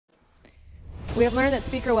We have learned that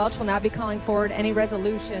Speaker Welch will not be calling forward any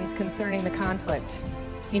resolutions concerning the conflict.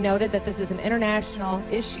 He noted that this is an international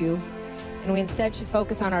issue, and we instead should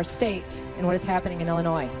focus on our state and what is happening in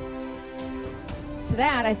Illinois. To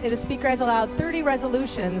that, I say the Speaker has allowed 30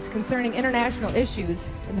 resolutions concerning international issues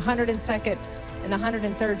in the 102nd and the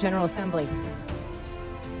 103rd General Assembly.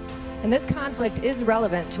 And this conflict is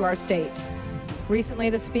relevant to our state. Recently,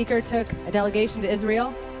 the Speaker took a delegation to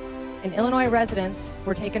Israel, and Illinois residents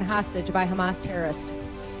were taken hostage by Hamas terrorists.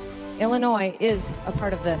 Illinois is a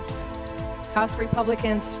part of this. House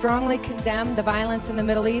Republicans strongly condemn the violence in the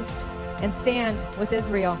Middle East and stand with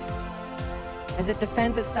Israel as it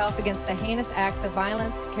defends itself against the heinous acts of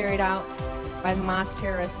violence carried out by Hamas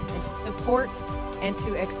terrorists, and to support and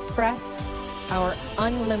to express our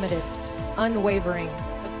unlimited, unwavering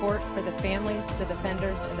support for the families, the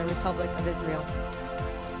defenders, and the Republic of Israel.